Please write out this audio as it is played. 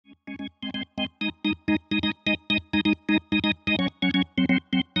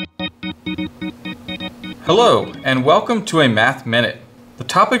Hello, and welcome to a Math Minute. The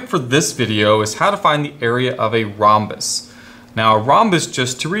topic for this video is how to find the area of a rhombus. Now, a rhombus,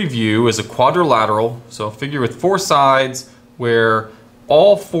 just to review, is a quadrilateral, so a figure with four sides where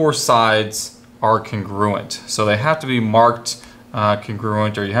all four sides are congruent. So they have to be marked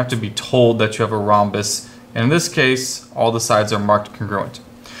congruent, or you have to be told that you have a rhombus. And in this case, all the sides are marked congruent.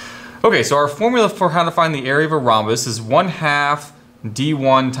 Okay, so our formula for how to find the area of a rhombus is 1/2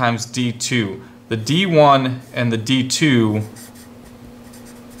 d1 times d2. The d1 and the d2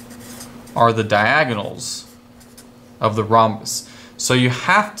 are the diagonals of the rhombus. So you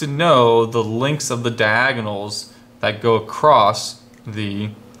have to know the lengths of the diagonals that go across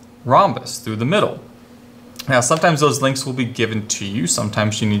the rhombus through the middle. Now, sometimes those lengths will be given to you.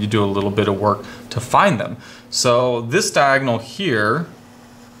 Sometimes you need to do a little bit of work to find them. So this diagonal here,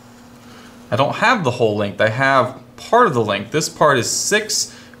 I don't have the whole length. I have part of the length. This part is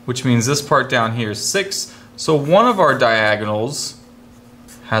 6, which means this part down here is 6. So one of our diagonals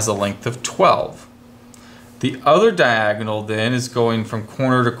has a length of 12. The other diagonal then is going from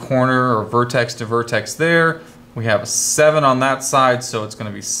corner to corner, or vertex to vertex there. We have a 7 on that side, so it's going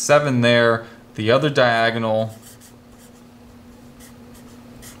to be 7 there. The other diagonal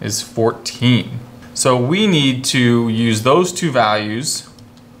is 14. So we need to use those two values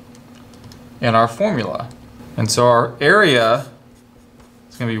in our formula. And so our area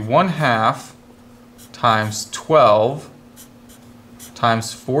is going to be 1/2 times 12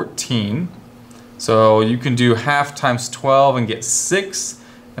 times 14. So you can do 1/2 times 12 and get 6,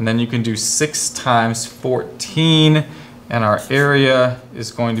 and then you can do 6 times 14, and our area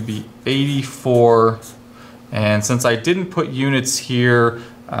is going to be 84. And since I didn't put units here,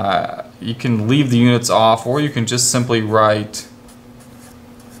 you can leave the units off, or you can just simply write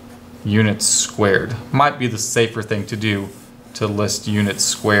units squared. Might be the safer thing to do, to list units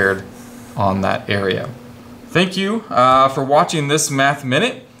squared on that area. Thank you for watching this Math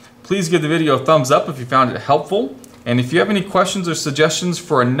Minute. Please give the video a thumbs up if you found it helpful. And if you have any questions or suggestions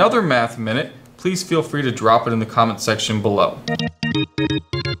for another Math Minute, please feel free to drop it in the comment section below.